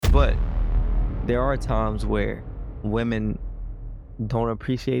But there are times where women don't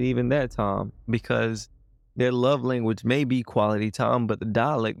appreciate even that time because their love language may be quality time, but the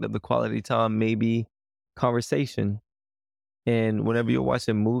dialect of the quality time may be conversation. And whenever you're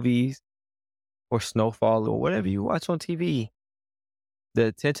watching movies or Snowfall or whatever you watch on TV, the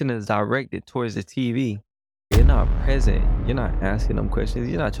attention is directed towards the TV. You're not present. You're not asking them questions.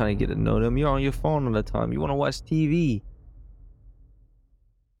 You're not trying to get to know them. You're on your phone all the time. You want to watch TV,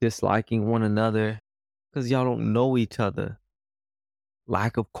 disliking one another because y'all don't know each other.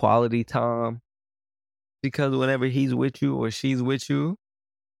 Lack of quality time because whenever he's with you or she's with you,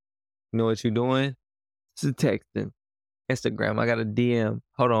 you know what you're doing? Just texting. Instagram, I got a DM.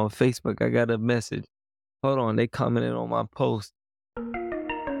 Hold on, Facebook, I got a message. Hold on, they commented on my post.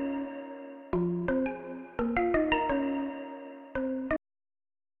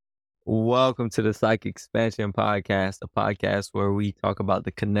 Welcome to the Psych Expansion Podcast, a podcast where we talk about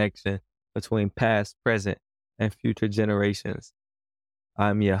the connection between past, present, and future generations.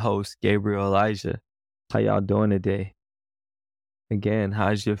 I'm your host, Gabriel Elijah. How y'all doing today? Again,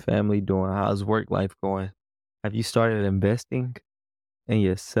 how's your family doing? How's work life going? Have you started investing in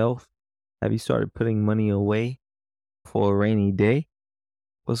yourself? Have you started putting money away for a rainy day?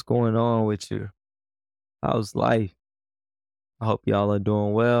 What's going on with you? How's life? I hope y'all are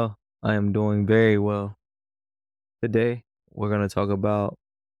doing well. I am doing very well. Today, we're going to talk about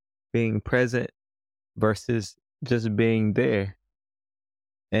being present versus just being there.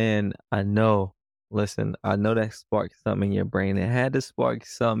 And I know that sparked something in your brain. It had to spark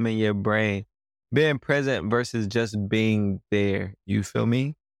something in your brain. Being present versus just being there. You feel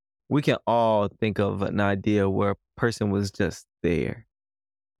me? We can all think of an idea where a person was just there,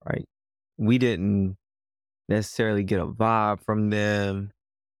 right? We didn't necessarily get a vibe from them.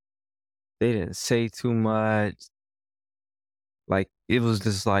 They didn't say too much. Like, it was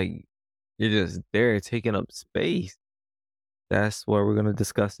just like, you're just there taking up space. That's what we're going to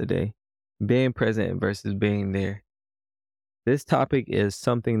discuss today. Being present versus being there. This topic is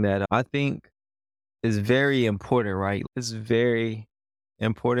something that I think is very important, right? It's very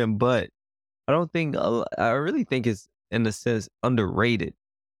important, but I really think it's, in a sense, underrated.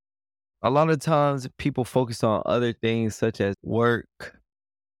 A lot of times people focus on other things such as work.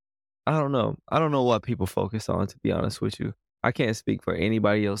 I don't know. I don't know what people focus on, to be honest with you. I can't speak for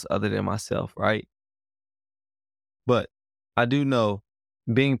anybody else other than myself, right? But I do know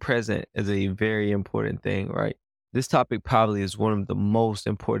being present is a very important thing, right? This topic probably is one of the most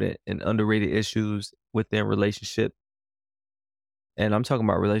important and underrated issues within relationship. And I'm talking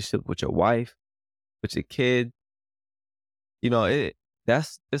about relationship with your wife, with your kid. You know,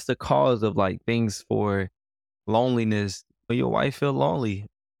 it's the cause of like things for loneliness. When your wife feel lonely,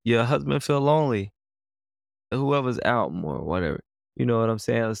 your husband feel lonely, whoever's out more, whatever. You know what I'm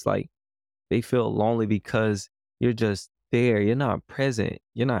saying? It's like they feel lonely because you're just there. You're not present.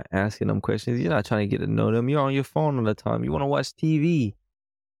 You're not asking them questions. You're not trying to get to know them. You're on your phone all the time. You want to watch TV,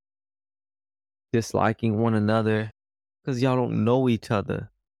 disliking one another because y'all don't know each other.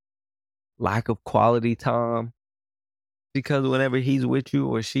 Lack of quality time because whenever he's with you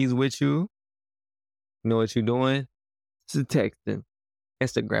or she's with you, you know what you're doing? Just texting.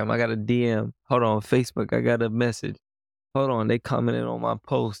 Instagram, I got a DM. Hold on, Facebook, I got a message. Hold on, they commented on my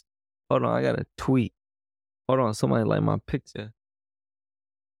post. Hold on, I got a tweet. Hold on, somebody liked my picture.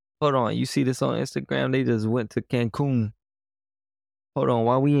 Hold on, you see this on Instagram? They just went to Cancun. Hold on,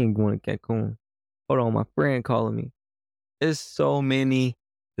 why we ain't going to Cancun? Hold on, my friend calling me. There's so many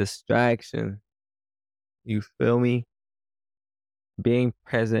distractions. You feel me? Being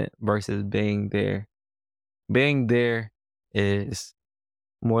present versus being there. Being there is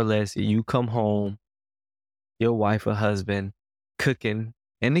more or less you come home, your wife or husband cooking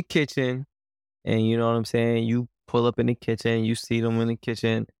in the kitchen, and you know what I'm saying? You pull up in the kitchen, you see them in the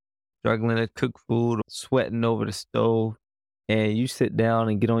kitchen, struggling to cook food, sweating over the stove, and you sit down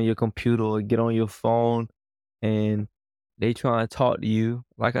and get on your computer or get on your phone, and they try to talk to you.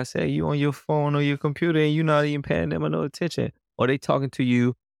 Like I said, you on your phone or your computer, and you're not even paying them no attention. Or they talking to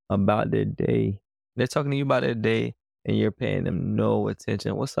you about their day. They're talking to you about their day, and you're paying them no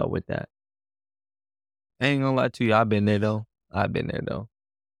attention. What's up with that? I ain't gonna lie to you, I've been there though.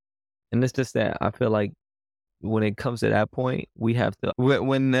 And it's just that I feel like when it comes to that point, we have to,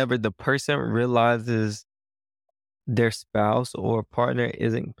 whenever the person realizes their spouse or partner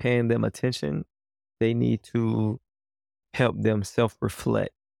isn't paying them attention, they need to help them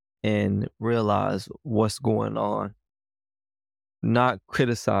self-reflect and realize what's going on. Not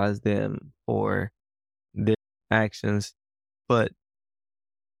criticize them for their actions, but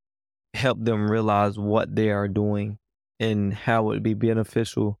help them realize what they are doing and how it would be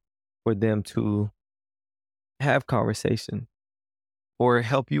beneficial for them to have conversation or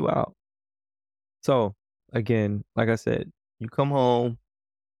help you out. So again, like I said, you come home,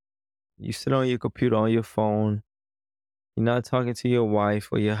 you sit on your computer on your phone, you're not talking to your wife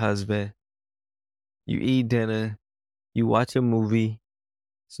or your husband, you eat dinner, you watch a movie,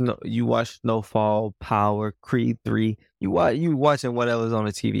 you watch Snowfall, Power, Creed 3, you watching whatever's on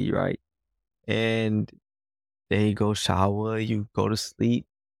the TV, right? And then you go shower, you go to sleep,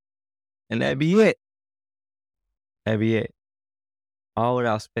 and that'd be it. That'd be it. All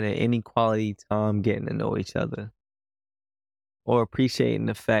without spending any quality time getting to know each other or appreciating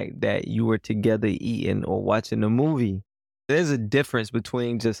the fact that you were together eating or watching a movie. There's a difference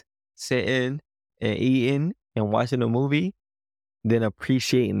between just sitting and eating and watching a movie than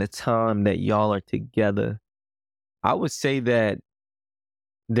appreciating the time that y'all are together. I would say that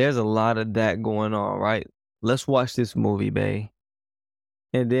there's a lot of that going on, right? Let's watch this movie, babe.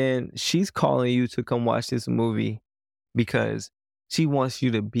 And then she's calling you to come watch this movie because she wants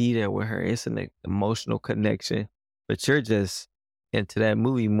you to be there with her. It's an emotional connection, but you're just into that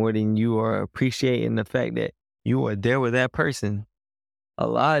movie more than you are appreciating the fact that you are there with that person. A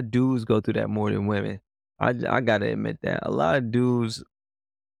lot of dudes go through that more than women. I gotta admit that. A lot of dudes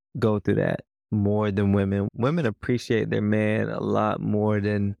go through that more than women. Women appreciate their man a lot more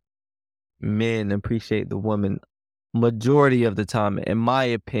than men appreciate the woman majority of the time, in my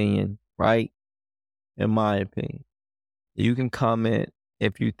opinion, right? In my opinion. You can comment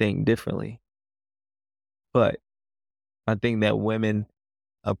if you think differently, but I think that women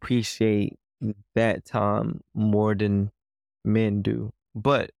appreciate that time more than men do.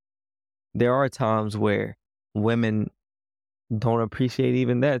 But there are times where women don't appreciate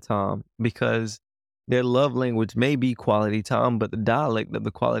even that time because their love language may be quality time, but the dialect of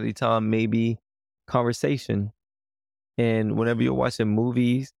the quality time may be conversation. And whenever you're watching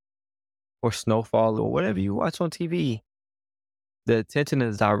movies or Snowfall or whatever you watch on TV, the attention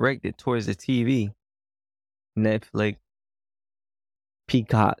is directed towards the TV, Netflix,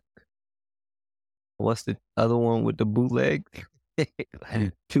 Peacock. What's the other one with the bootleg?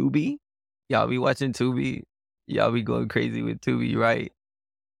 Tubi. Y'all be watching Tubi. Y'all be going crazy with Tubi, right?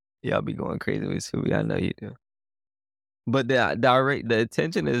 Y'all be going crazy with Tubi. I know you do. But the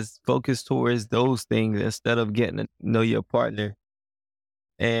attention is focused towards those things instead of getting to know your partner.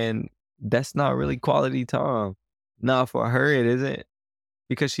 And that's not really quality time. Not for her, it isn't.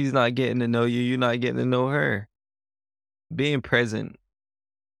 Because she's not getting to know you, you're not getting to know her. Being present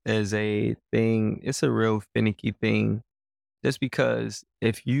is a thing, it's a real finicky thing. Just because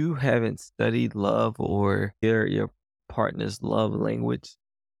if you haven't studied love or your partner's love language,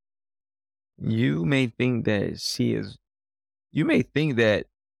 you may think that you may think that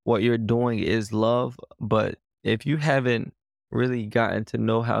what you're doing is love, but if you haven't really gotten to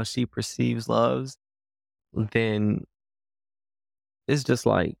know how she perceives loves, then it's just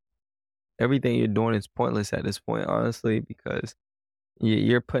like everything you're doing is pointless at this point, honestly, because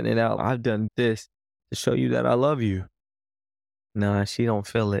you're putting it out. I've done this to show you that I love you. Nah, she don't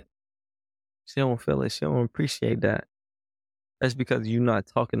feel it. She don't feel it. She don't appreciate that. That's because you're not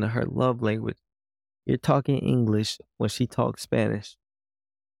talking to her love language. You're talking English when she talks Spanish.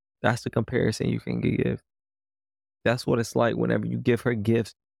 That's the comparison you can give. That's what it's like whenever you give her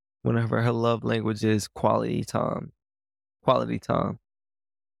gifts, whenever her love language is quality time. Quality time.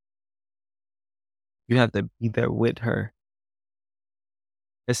 You have to be there with her.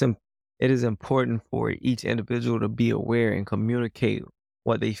 It is important for each individual to be aware and communicate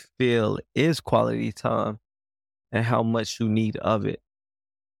what they feel is quality time and how much you need of it.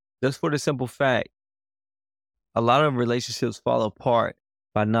 Just for the simple fact, a lot of relationships fall apart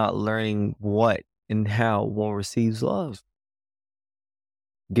by not learning what and how one receives love.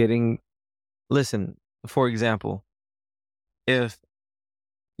 Listen, for example, if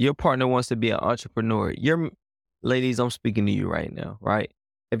your partner wants to be an entrepreneur, ladies, I'm speaking to you right now, right?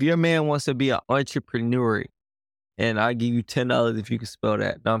 If your man wants to be an entrepreneur and I give you $10 if you can spell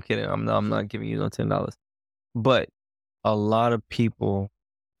that. No, I'm kidding. I'm not giving you no $10. But a lot of people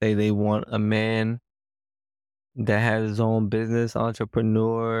say they want a man that has his own business,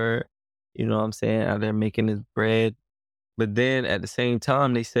 entrepreneur, you know what I'm saying, out there making his bread. But then at the same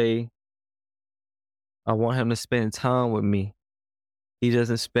time, they say, I want him to spend time with me. He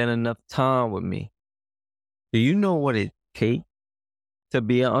doesn't spend enough time with me. Do you know what it takes to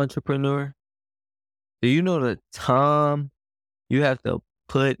be an entrepreneur? Do you know the time you have to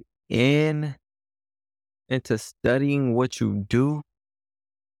put into studying what you do?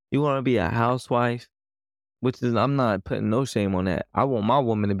 You want to be a housewife, which is, I'm not putting no shame on that. I want my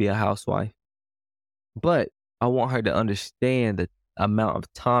woman to be a housewife, but I want her to understand the amount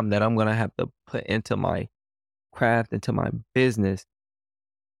of time that I'm gonna have to put into my craft, into my business.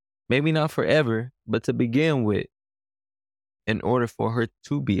 Maybe not forever, but to begin with, in order for her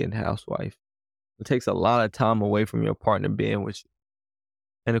to be a housewife. It takes a lot of time away from your partner being with you.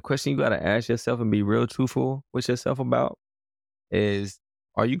 And the question you gotta ask yourself and be real truthful with yourself about is,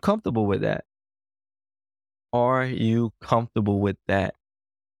 are you comfortable with that? Are you comfortable with that?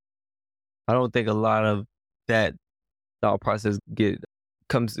 I don't think a lot of that thought process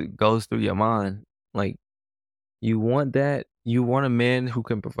goes through your mind. Like, you want that. You want a man who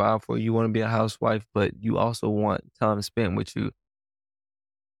can provide for you. You want to be a housewife, but you also want time spent with you.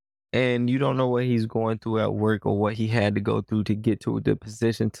 And you don't know what he's going through at work or what he had to go through to get to the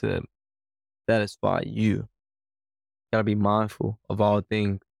position to satisfy you. Gotta be mindful of all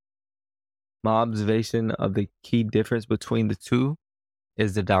things. My observation of the key difference between the two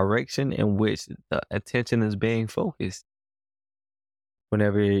is the direction in which the attention is being focused.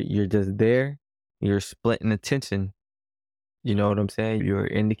 Whenever you're just there, you're splitting attention. You know what I'm saying? You're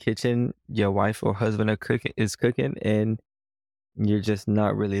in the kitchen, your wife or husband is cooking, and you're just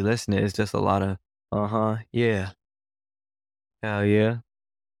not really listening. It's just a lot of, yeah, hell yeah.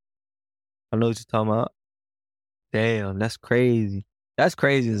 I know what you're talking about. Damn, that's crazy. That's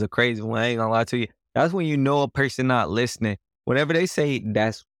crazy is a crazy one. I ain't gonna lie to you. That's when you know a person not listening. Whenever they say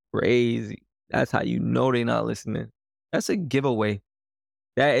that's crazy, that's how you know they not listening. That's a giveaway.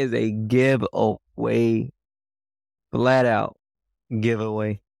 That is a giveaway. Flat out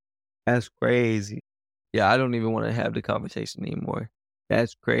giveaway. That's crazy. Yeah, I don't even want to have the conversation anymore.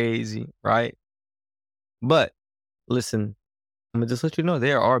 That's crazy, right? But listen, I'm gonna just let you know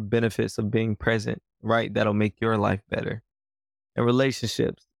there are benefits of being present, right? That'll make your life better. And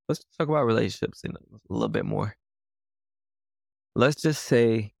relationships. Let's talk about relationships in a little bit more. Let's just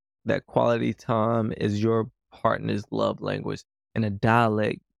say that quality time is your partner's love language, and a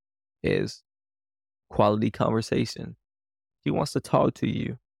dialect is quality conversation. She wants to talk to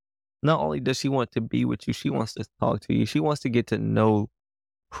you. Not only does she want to be with you, she wants to talk to you. She wants to get to know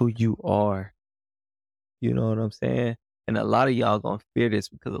who you are. You know what I'm saying? And a lot of y'all gonna fear this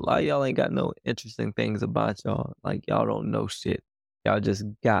because a lot of y'all ain't got no interesting things about y'all. Like, y'all don't know shit. Y'all just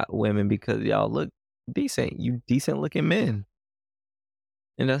got women because y'all look decent. You decent looking men.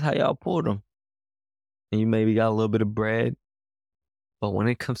 And that's how y'all pulled them. And you maybe got a little bit of bread. But when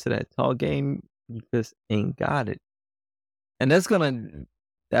it comes to that tall game, you just ain't got it. And that's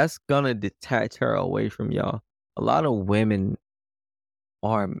gonna detach her away from y'all. A lot of women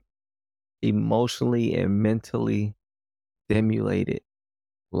are emotionally and mentally stimulated.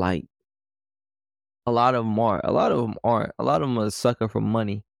 Like, a lot of them are. A lot of them aren't. A lot of them are sucking for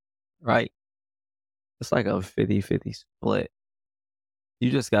money, right? It's like a 50-50 split. You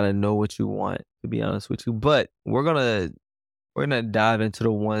just gotta know what you want, to be honest with you. But we're gonna dive into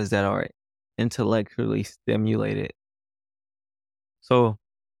the ones that are intellectually stimulated. So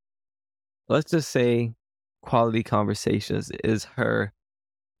let's just say quality conversations is her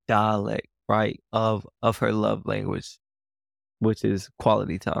dialect, right? Of her love language, which is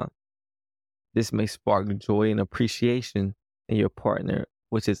quality time. This may spark joy and appreciation in your partner,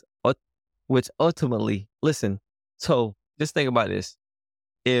 which ultimately, listen. So just think about this: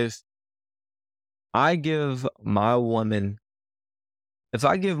 if I give my woman, if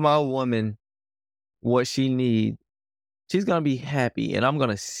I give my woman what she needs, she's gonna be happy, and I'm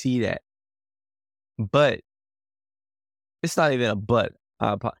gonna see that. But it's not even a but.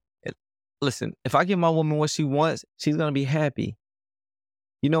 It- Listen, if I give my woman what she wants, she's gonna be happy.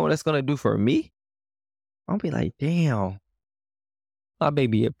 You know what that's gonna do for me? I'll be like, damn, my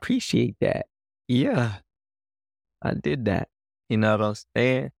baby appreciate that. Yeah, I did that. You know what I'm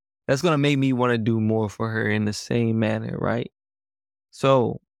saying? That's gonna make me want to do more for her in the same manner, right?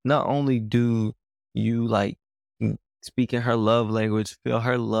 So not only do you like speaking her love language, feel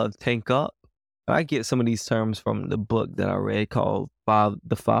her love tank up. I get some of these terms from the book that I read called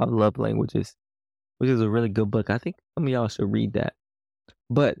The Five Love Languages, which is a really good book. I think some of y'all should read that.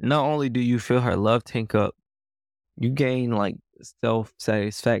 But not only do you feel her love tank up, you gain like self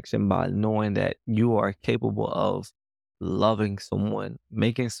satisfaction by knowing that you are capable of loving someone,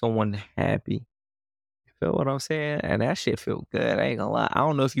 making someone happy. You feel what I'm saying? And that shit feel good. I ain't gonna lie. I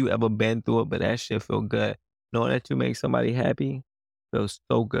don't know if you ever been through it, but that shit feel good. Knowing that you make somebody happy feels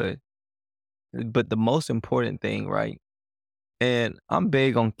so good. But the most important thing, right? And I'm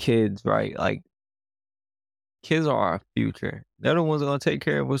big on kids, right? Like, kids are our future. They're the ones that are gonna take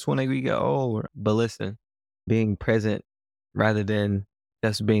care of us when we get older. But listen, being present rather than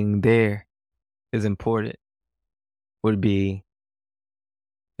just being there is important. Would be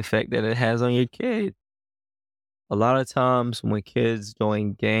the effect that it has on your kid. A lot of times when kids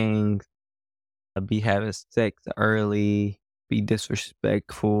join gangs, be having sex early, be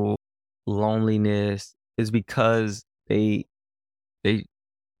disrespectful, loneliness is because they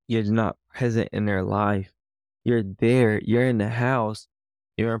you're not present in their life. You're there, you're in the house,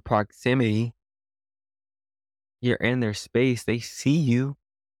 you're in proximity, you're in their space, they see you,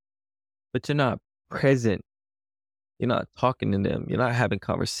 but you're not present. You're not talking to them. You're not having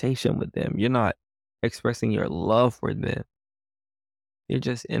conversation with them. You're not expressing your love for them. You're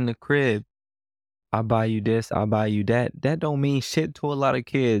just in the crib. I buy you this, I buy you that. That don't mean shit to a lot of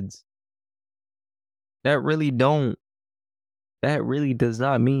kids. That really don't. That really does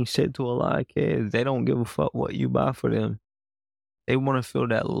not mean shit to a lot of kids. They don't give a fuck what you buy for them. They want to feel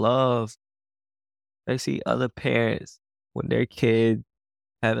that love. They see other parents with their kid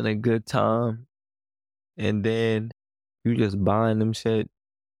having a good time, and then you just buying them shit,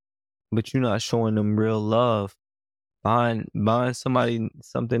 but you're not showing them real love. Buying somebody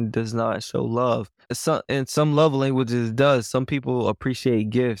something does not show love. In some love languages it does. Some people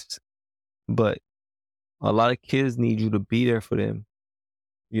appreciate gifts, but a lot of kids need you to be there for them.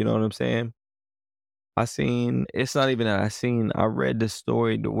 You know what I'm saying? It's not even that I read the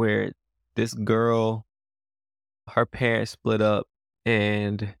story to where this girl, her parents split up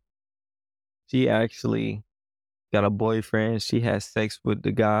and she actually got a boyfriend. She had sex with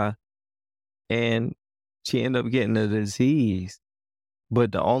the guy and she ended up getting a disease.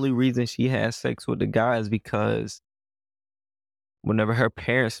 But the only reason she had sex with the guy is because whenever her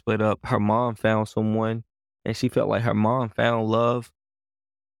parents split up, her mom found someone and she felt like her mom found love,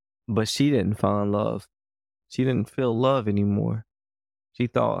 but she didn't find love. She didn't feel love anymore. She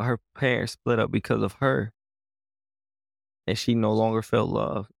thought her parents split up because of her and she no longer felt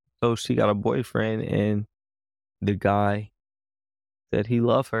love. So she got a boyfriend and the guy said he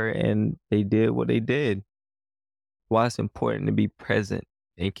loved her and they did what they did. Why it's important to be present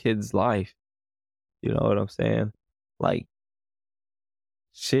in kids' life. You know what I'm saying? Like,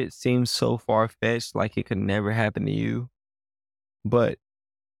 shit seems so far fetched, like it could never happen to you, but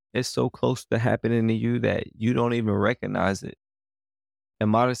it's so close to happening to you that you don't even recognize it. In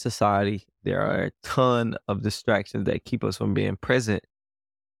modern society, there are a ton of distractions that keep us from being present.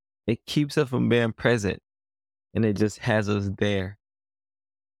 It keeps us from being present and it just has us there.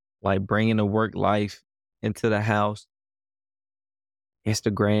 Like bringing the work life into the house,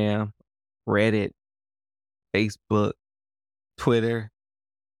 Instagram, Reddit, Facebook, Twitter,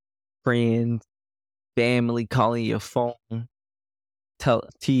 friends, family calling your phone,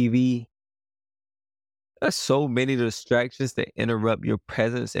 TV. There's so many distractions that interrupt your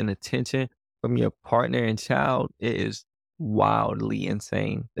presence and attention from your partner and child. It is wildly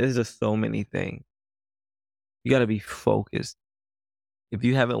insane. There's just so many things. You got to be focused. If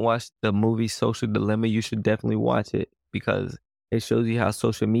you haven't watched the movie Social Dilemma, you should definitely watch it because it shows you how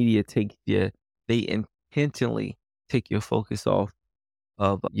social media they intentionally take your focus off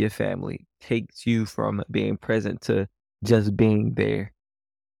of your family, takes you from being present to just being there.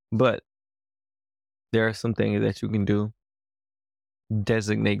 But there are some things that you can do.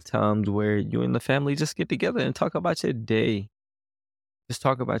 Designate times where you and the family just get together and talk about your day. Just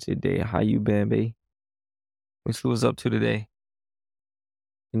talk about your day. How you been, babe? What you was up to today?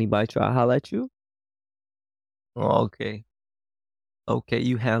 Anybody try to holler at you? Oh, okay. Okay,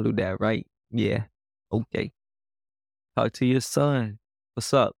 you handled that, right? Yeah. Okay. Talk to your son.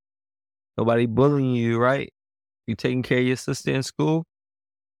 What's up? Nobody bullying you, right? You taking care of your sister in school?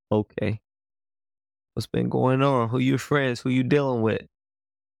 Okay. What's been going on? Who your friends? Who you dealing with?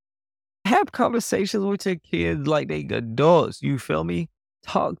 Have conversations with your kids like they adults. You feel me?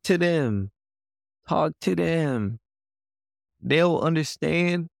 Talk to them. Talk to them. They'll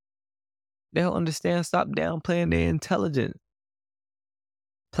understand. They'll understand. Stop downplaying their intelligence.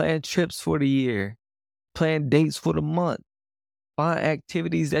 Plan trips for the year. Plan dates for the month. Find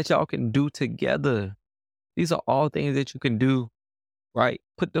activities that y'all can do together. These are all things that you can do, right?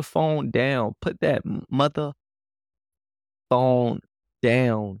 Put the phone down. Put that mother phone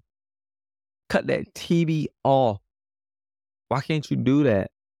down. Cut that TV off. Why can't you do that?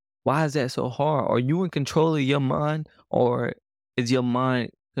 Why is that so hard? Are you in control of your mind or is your mind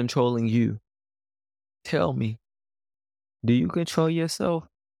controlling you? Tell me, do you control yourself?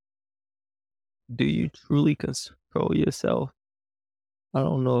 Do you truly control yourself? I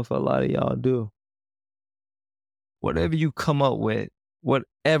don't know if a lot of y'all do. Whatever you come up with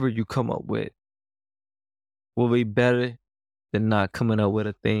will be better than not coming up with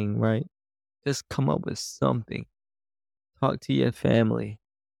a thing, right? Just come up with something. Talk to your family.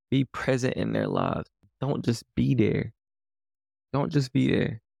 Be present in their lives. Don't just be there. Don't just be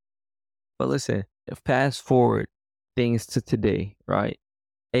there. But listen, fast forward things to today, right?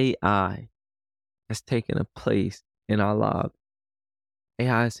 AI has taken a place in our lives.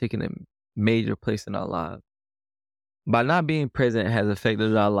 AI has taken a major place in our lives. By not being present has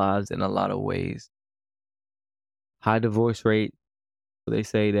affected our lives in a lot of ways. High divorce rate. They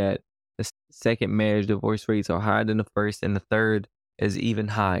say that the second marriage divorce rates are higher than the first, and the third is even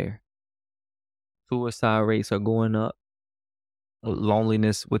higher. Suicide rates are going up.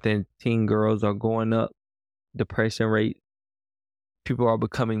 Loneliness within teen girls are going up. Depression rate. People are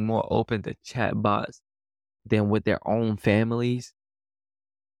becoming more open to chatbots than with their own families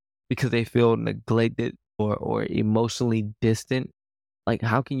because they feel neglected or emotionally distant. Like,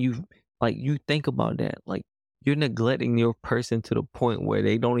 how can you, like, you think about that? Like, you're neglecting your person to the point where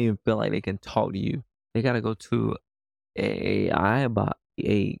they don't even feel like they can talk to you. They got to go to a AI bot,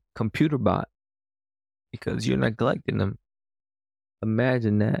 a computer bot, because you're neglecting them.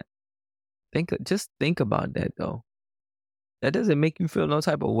 Imagine that. Just think about that though. That doesn't make you feel no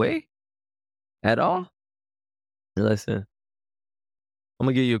type of way at all. Listen, I'm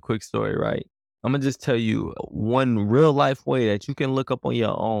gonna give you a quick story, right? I'm gonna just tell you one real life way that you can look up on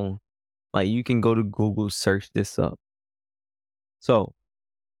your own. Like, you can go to Google, search this up. So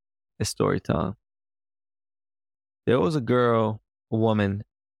it's story time. There was a woman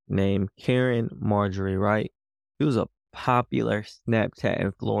named Karen Marjorie, right? She was a popular Snapchat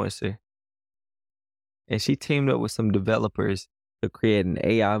influencer. And she teamed up with some developers to create an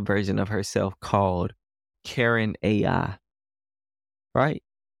AI version of herself called Karen AI, right?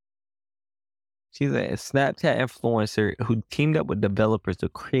 She's a Snapchat influencer who teamed up with developers to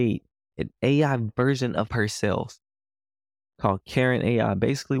create an AI version of herself called Karen AI.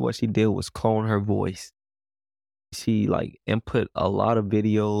 Basically, what she did was clone her voice. She input a lot of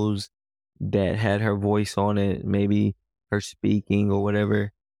videos that had her voice on it, maybe her speaking or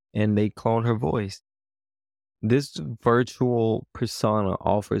whatever, and they cloned her voice. This virtual persona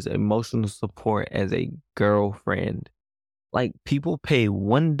offers emotional support as a girlfriend. Like, people pay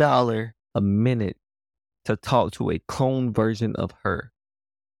 $1 a minute to talk to a clone version of her.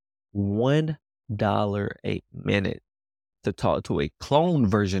 $1 a minute to talk to a clone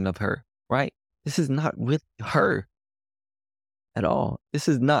version of her, right? This is not with her at all. This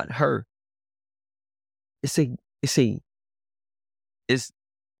is not her. It's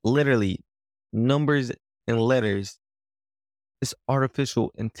literally numbers and letters. It's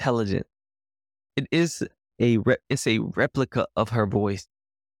artificial intelligence. It is it's a replica of her voice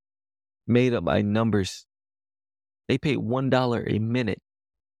made up by numbers. They pay $1 a minute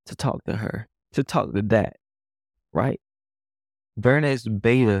to talk to her, to talk to that, right? Vernet's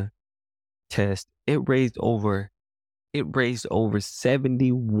beta test, it raised over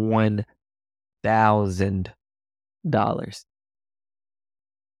 $71,000.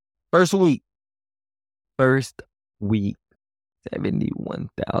 First week,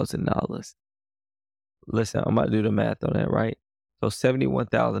 $71,000. Listen, I'm about to do the math on that, right? So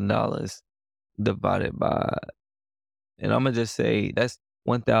 $71,000 divided by, and I'm gonna just say that's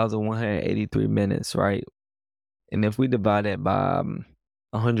 1,183 minutes, right? And if we divide that by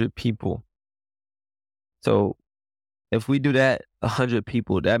 100 people, so if we do that 100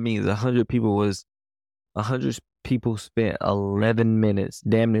 people, that means 100 people spent 11 minutes,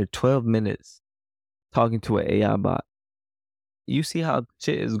 damn near 12 minutes, talking to an AI bot. You see how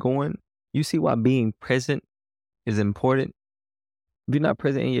shit is going? You see why being present is important? If you're not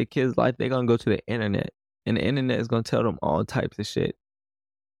present in your kid's life, they're going to go to the internet. And the internet is going to tell them all types of shit.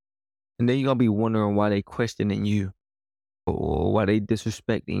 And then you're going to be wondering why they questioning you. Or why they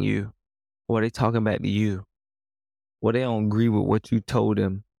disrespecting you. Or why they talking back to you. Or they don't agree with what you told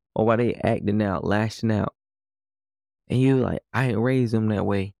them. Or why they acting out, lashing out. And you like, I ain't raised them that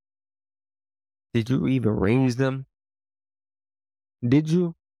way. Did you even raise them? Did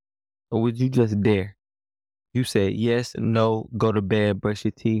you? Or was you just there? You said yes, no, go to bed, brush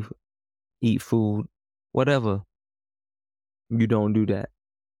your teeth, eat food, whatever. You don't do that.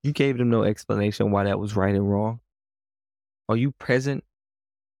 You gave them no explanation why that was right and wrong. Are you present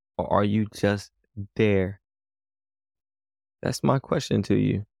or are you just there? That's my question to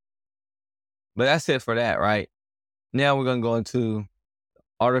you. But that's it for that, right? Now we're going to go into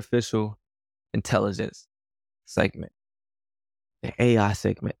artificial intelligence segment, the AI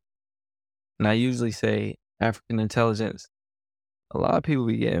segment. And I usually say African intelligence. A lot of people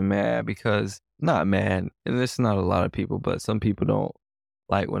be getting mad because, not mad, and it's not a lot of people, but some people don't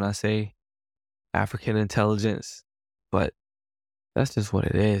like when I say African intelligence, but that's just what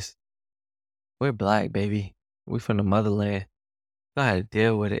it is. We're black, baby. We from the motherland. I had to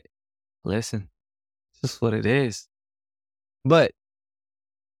deal with it. Listen, it's just what it is. But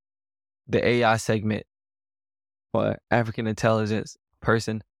the AI segment, for African intelligence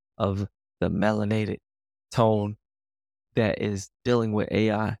person of the melanated tone that is dealing with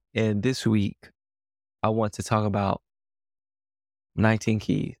AI. And this week, I want to talk about 19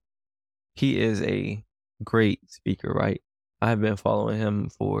 Keys. He is a great speaker, right? I've been following him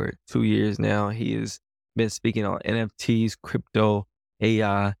for 2 years now. He has been speaking on NFTs, crypto,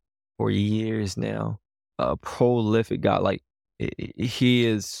 AI for years now. A prolific guy. Like, he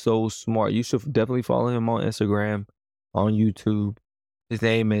is so smart. You should definitely follow him on Instagram, on YouTube. His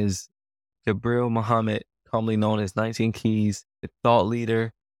name is Gabriel Muhammad, commonly known as 19 Keys, a thought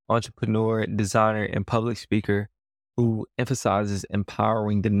leader, entrepreneur, designer, and public speaker who emphasizes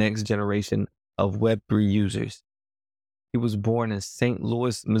empowering the next generation of Web3 users. He was born in St.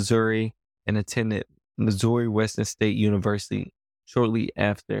 Louis, Missouri, and attended Missouri Western State University. Shortly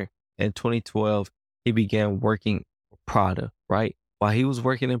after, in 2012, he began working for Prada, right? While he was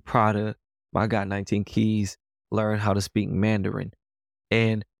working in Prada, my guy 19 Keys learned how to speak Mandarin.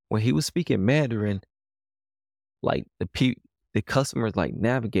 And when he was speaking Mandarin, like the customers like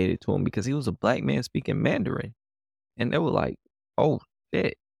navigated to him because he was a black man speaking Mandarin. And they were like, "Oh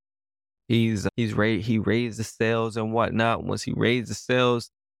shit." He raised the sales and whatnot. Once he raised the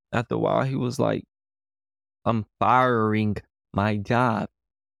sales, after a while he was like, "I'm firing my job.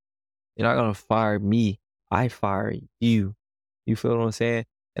 You're not gonna fire me. I fire you." You feel what I'm saying?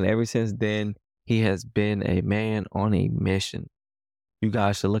 And ever since then, he has been a man on a mission. You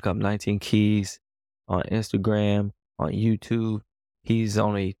guys should look up 19 Keys on Instagram, on YouTube. He's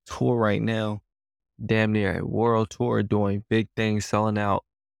on a tour right now, damn near a world tour, doing big things, selling out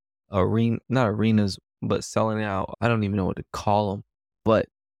not arenas, but selling out. I don't even know what to call them, but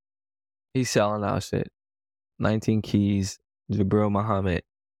he's selling out shit. 19 Keys, Jabril Muhammad,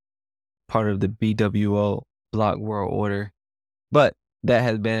 part of the BWO Block World Order. But that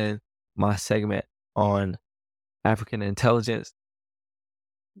has been my segment on African intelligence,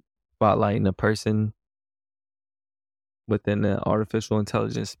 spotlighting a person within the artificial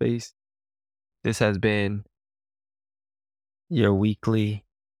intelligence space. This has been your weekly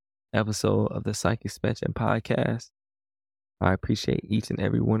episode of the Psych Expansion Podcast. I appreciate each and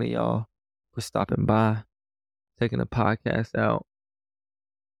every one of y'all for stopping by, taking the podcast out.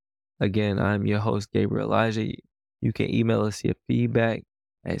 Again, I'm your host, Gabriel Elijah. You can email us your feedback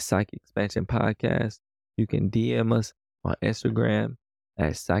at Psych Expansion Podcast. You can DM us on Instagram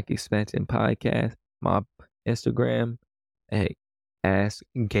at Psych Expansion Podcast. My Instagram at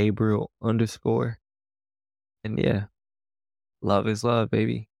AskGabriel_. And yeah, love is love,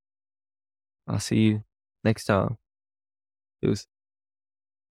 baby. I'll see you next time. Deuce.